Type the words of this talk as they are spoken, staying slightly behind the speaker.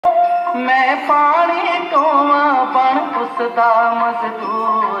मैं पानी टोवा बन उसदा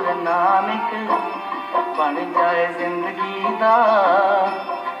मजदूर, नानक बन जाए जिंदगी दा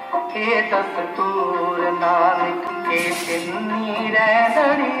ये दस्तूर। नानक के तिन्नी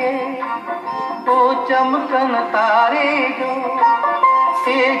रैंदड़िए ओ चमकन तारे जो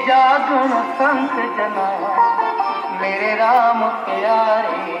ते जागन संत जना, मेरे राम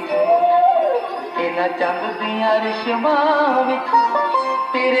प्यारे इन्हां चंद दियां रिश्मां विच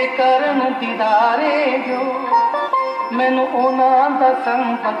तेरे करन दीदारे जो, मैनू उन्हां दा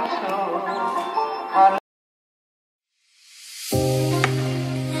संग बख्शो।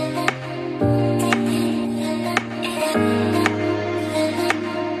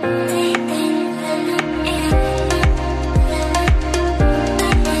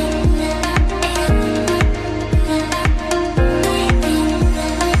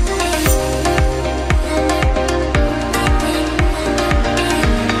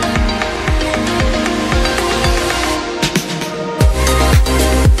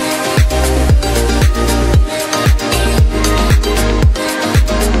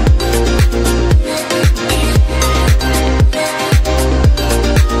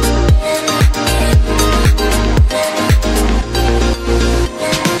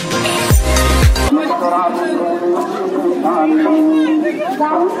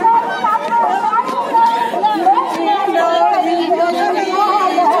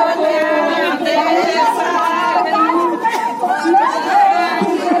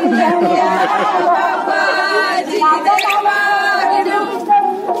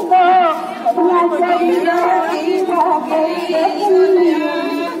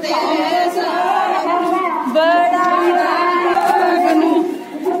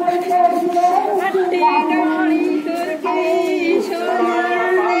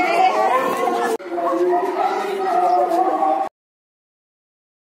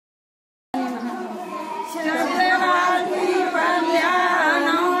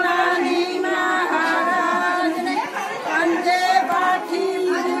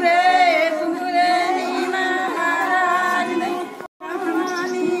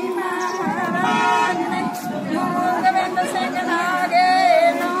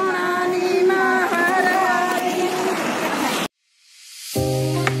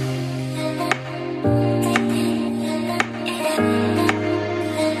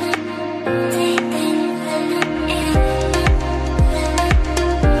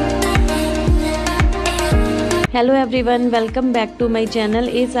 Hello everyone, welcome back to my channel.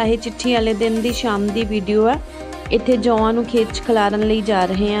 ਇਹ ਸਾਹੇ ਚਿੱਠੀ ਵਾਲੇ ਦਿਨ ਦੀ ਸ਼ਾਮ ਦੀ ਵੀਡੀਓ ਆ। ਇੱਥੇ ਜੌਆਂ ਨੂੰ ਖੇਤ 'ਚ ਖਿਲਾਰਨ ਲਈ ਜਾ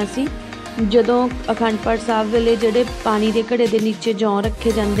ਰਹੇ ਹਾਂ ਅਸੀਂ। ਜਦੋਂ ਅਖੰਡ ਪਾਠ ਸਾਹਿਬ ਵੇਲੇ ਜਿਹੜੇ ਪਾਣੀ ਦੇ ਘੜੇ ਦੇ ਨੀਚੇ ਜੌਂ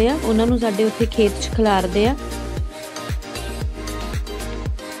ਰੱਖੇ ਜਾਂਦੇ ਆ, ਉਹਨਾਂ ਨੂੰ ਸਾਡੇ ਉੱਥੇ ਖੇਤ 'ਚ ਖਿਲਾਰਦੇ ਆ।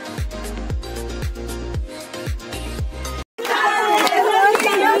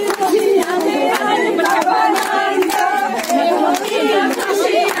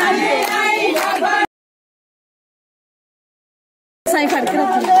 ਸਾਈ ਫੜ ਕੇ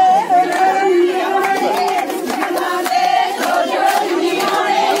ਰੱਖ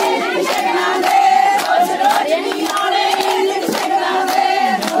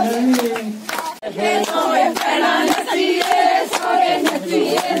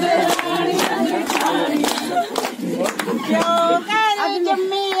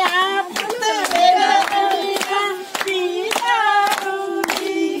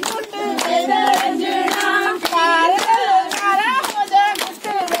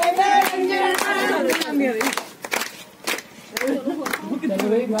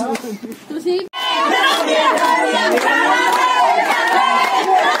ਤੁਸੀਂ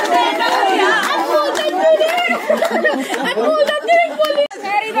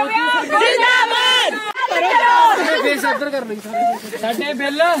ਕਰ ਲਈ ਸਾਡੇ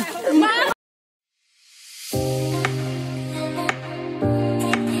ਬਿੱਲ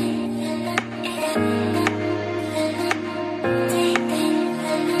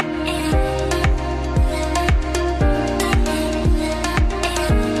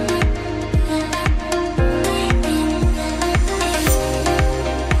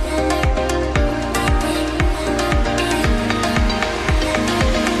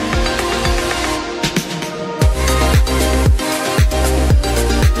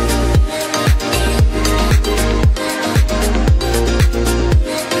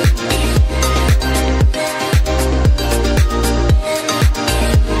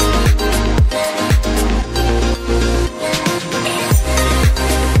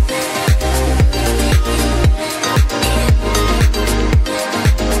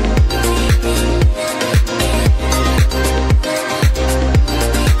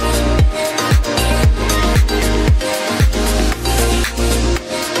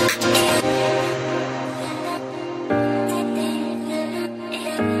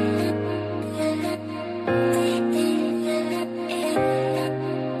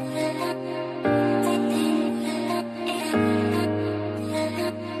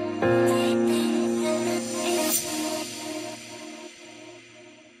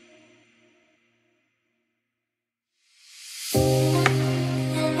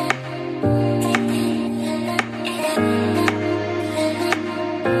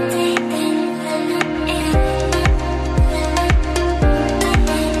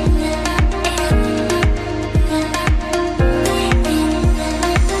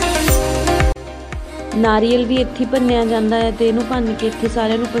नारियल भी इत्थे भन्निया जाता है तो इनू भन के इत्थे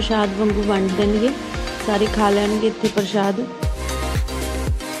सारिਆਂ ਨੂੰ प्रसाद वांगू वंड देणगे, सारे खा लैणगे इत्थे प्रसाद।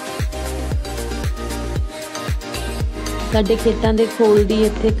 साडे खेतां दे खोल दी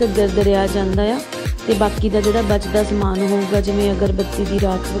इत्थे घग्गर दरिया जांदा आ ते बाकी दा जिहड़ा बचदा समान होऊगा जिवें अगरबत्ती दी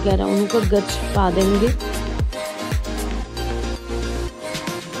राख वगैरह उहनूं घग्गर च पा देणगे।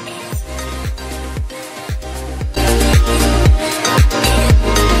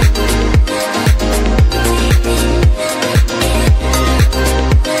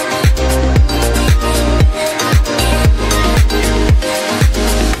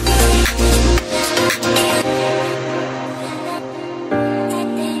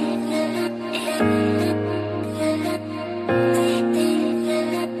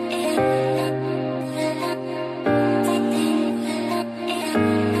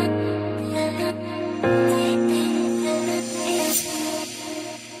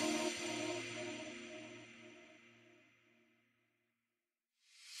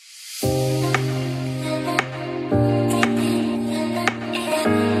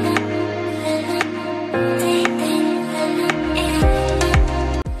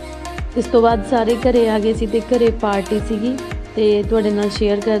 इस तो बाद सारे घरे आ गए सी ते घरे पार्टी सीगी ते तुहाडे नाल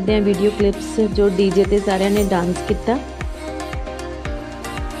शेयर करदे हैं वीडियो क्लिप्स जो डीजे ते सारिਆਂ ने डांस किया।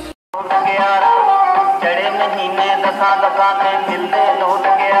 चढ़े महीने दसां दसां ते मिलदे नोट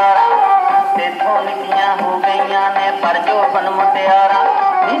 11 तेथों निक्कियां हो गईयां ने पर जो बन मुटियारा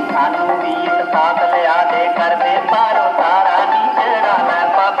नी सानू भी इत्तेफाक लिया दे करदे पारो तारा नी चढ़ा लै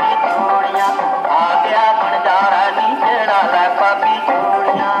पापी चूड़ियां आ गया बनजारा नी चढ़ा लै पापी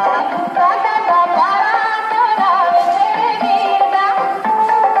चूड़ियां।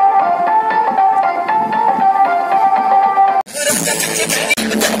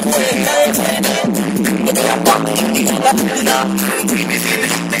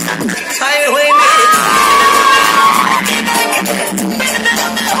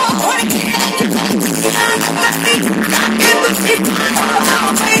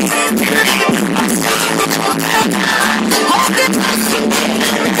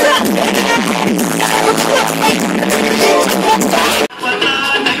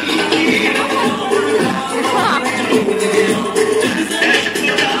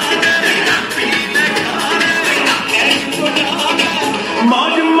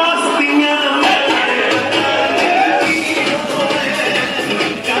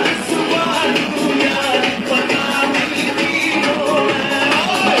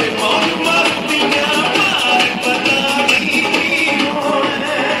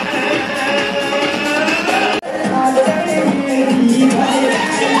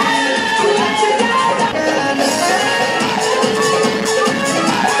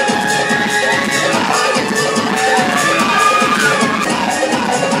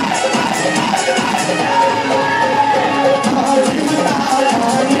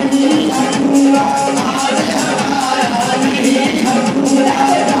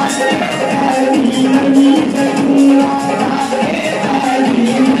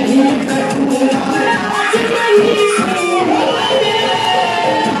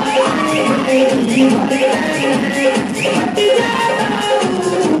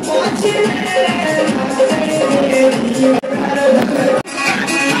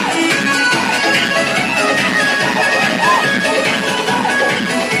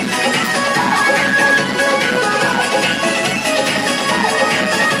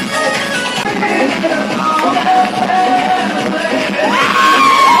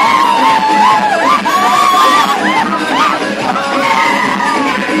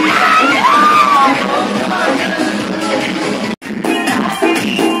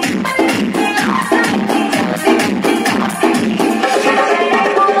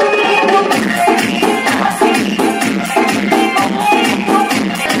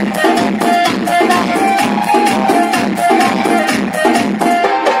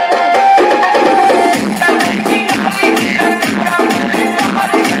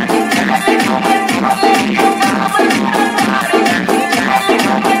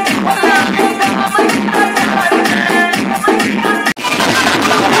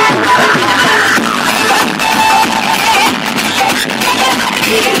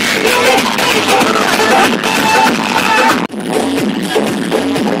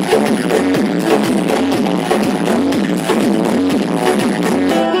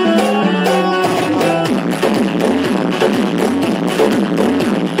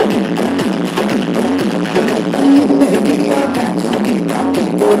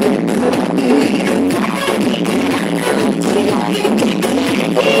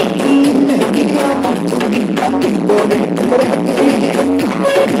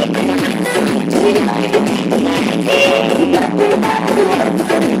 Thank you.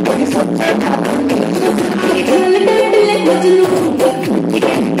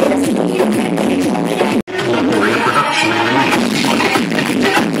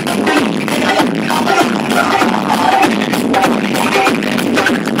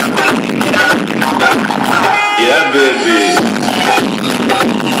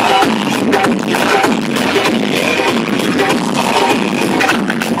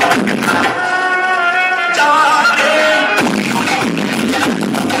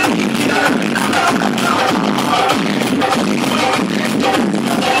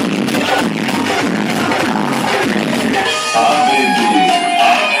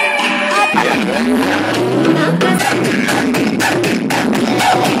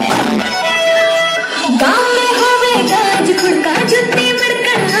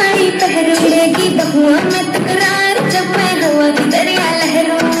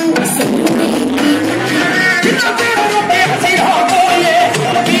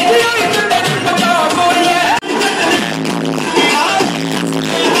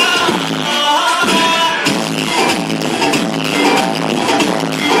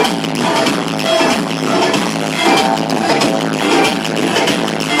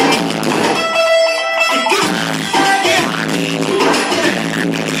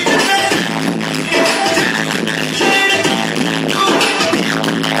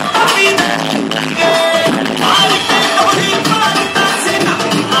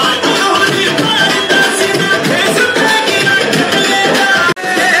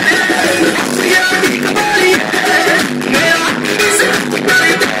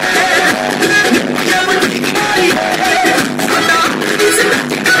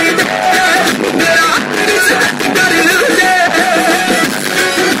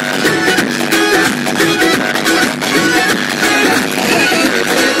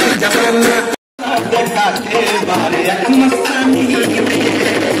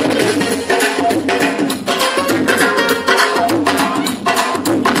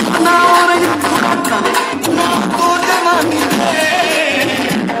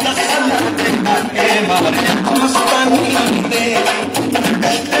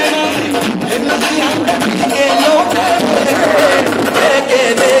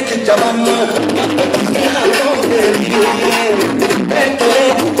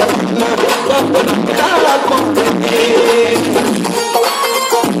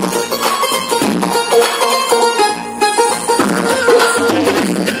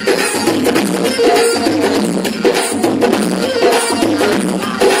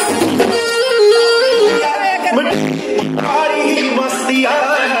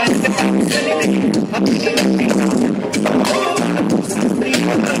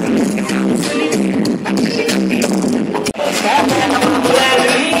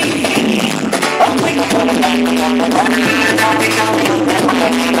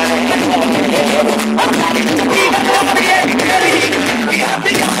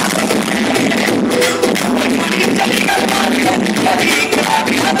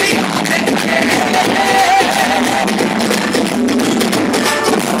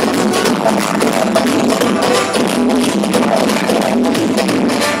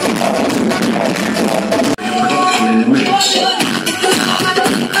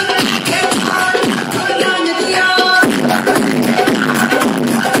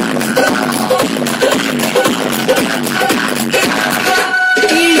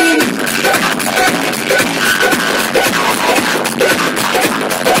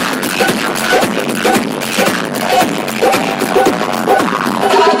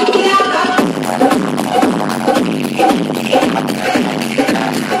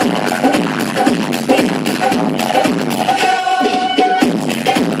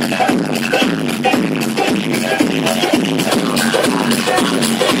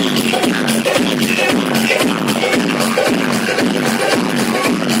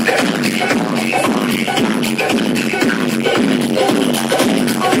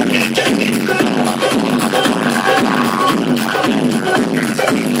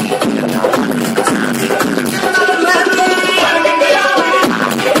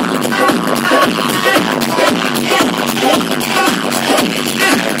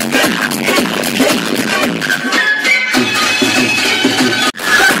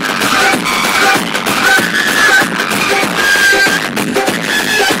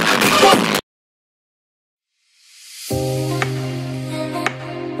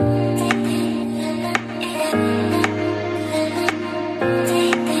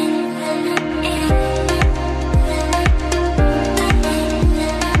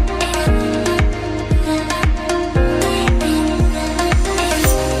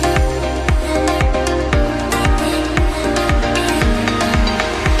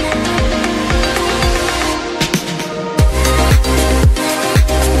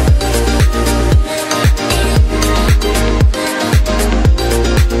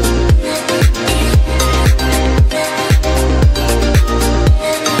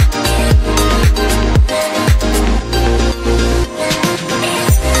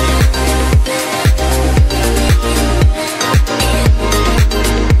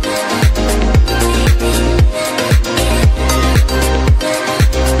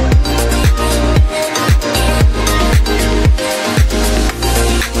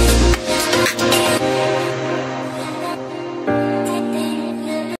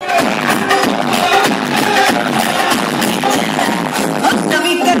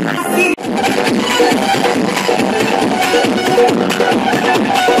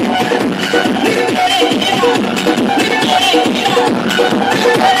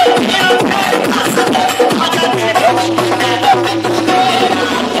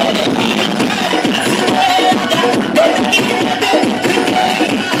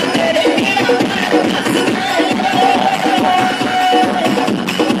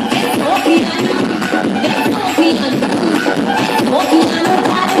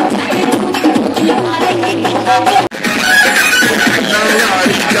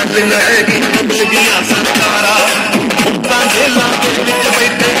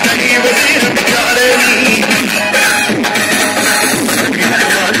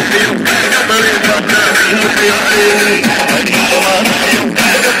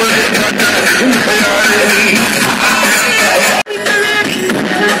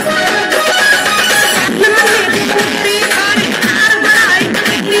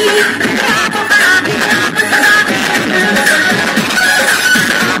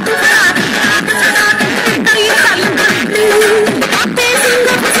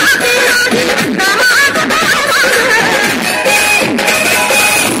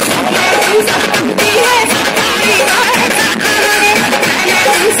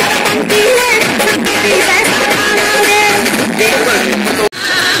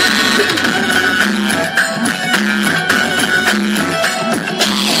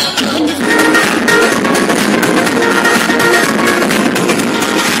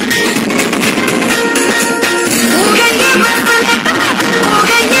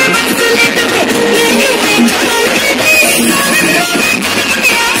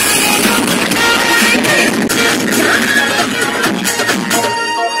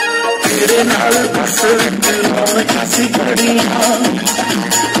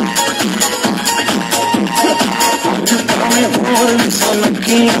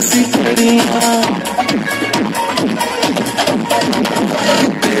 अखियां सी खड़ियां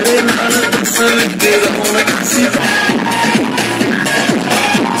तेरे नाल दसन के रौनक सी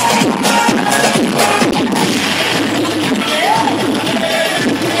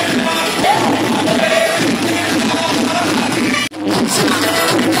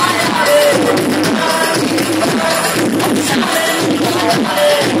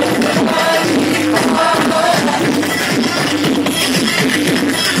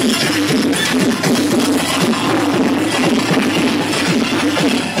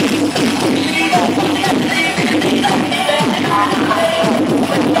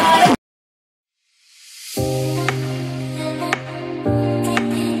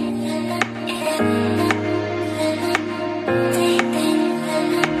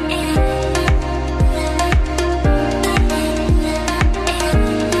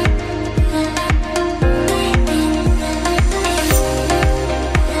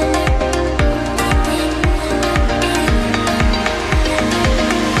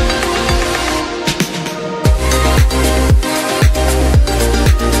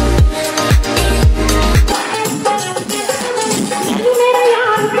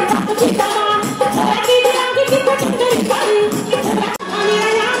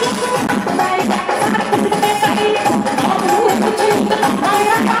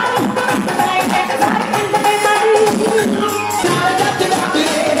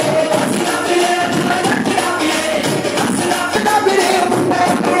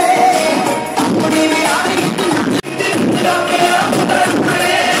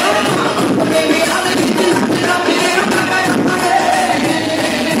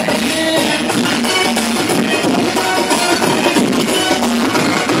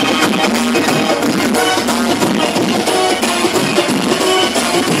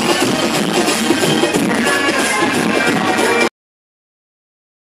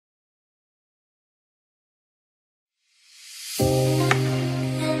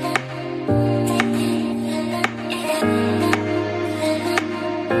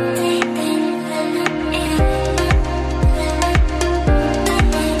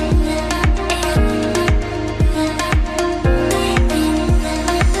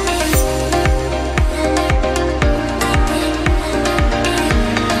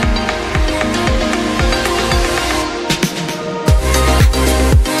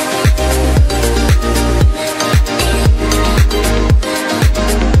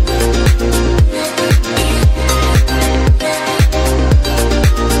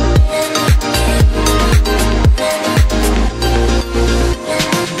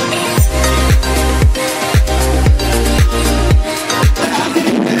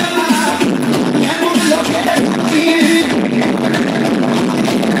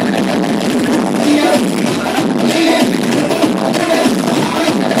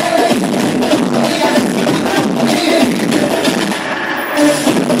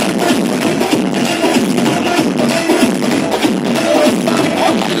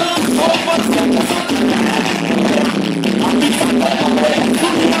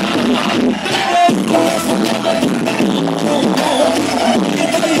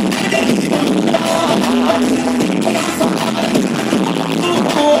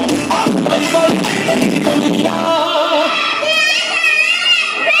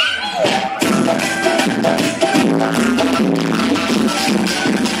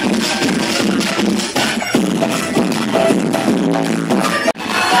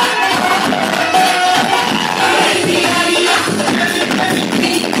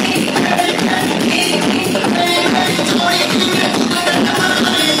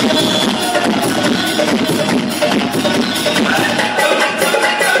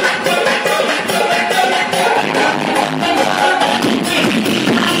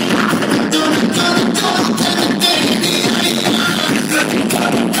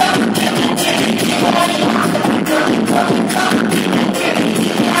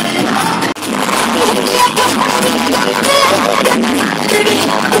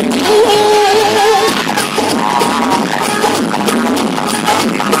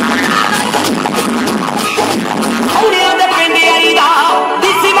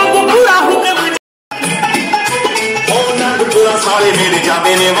साले मेरे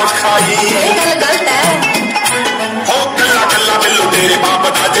जादे ने वश खाई गलत है हो कल्ला कल्ला बिल्लू तेरे बाप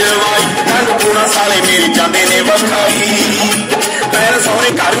का जवाई रंग पूरा साले मेरे जादे ने वश खाई पैर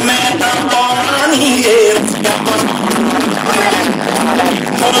सोने घर में पानी ये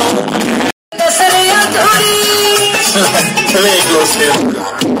दसरिया थोड़ी देख लो से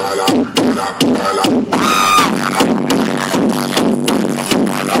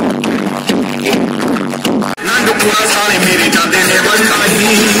पूरा साले मेरे जाते ने बस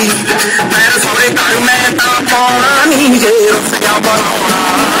पैर सोरे घर मैं ता पाना नी जे रुस गया बनाना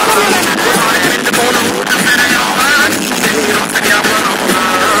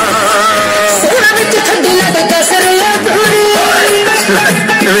सोना विच ठंडी लग कसर पूरी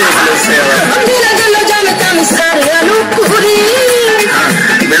ठंडी लग लो जाने तम सारे नु पूरी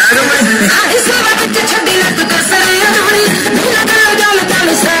सोना विच ठंडी लग कसर पूरी लग लो जाने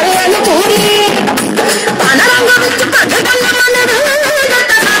तम सारे नु पूरी पाना रंग विच पठ गल मन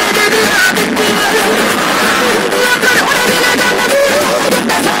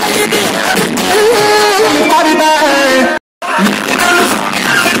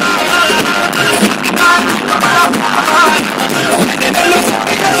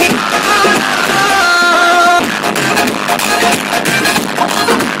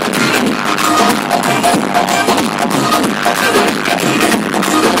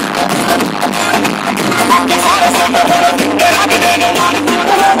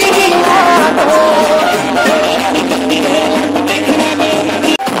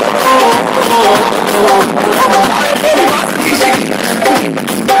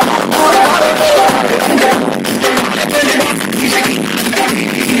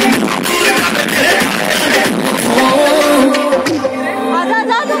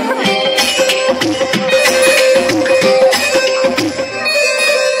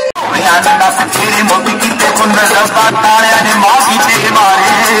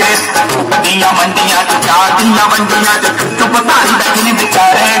मंडिया चुप तारी बैठने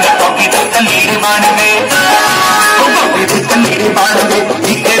बेचारे टोकी तलीर बन गए तलीर बन गए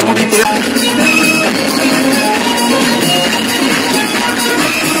कुड़ी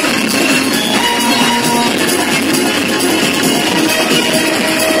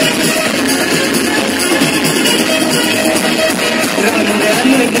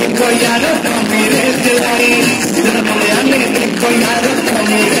देखो यार मेरे जलाई देखो यार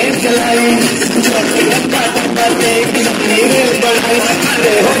मेरे जलाई जो देख मेरे बड़ाई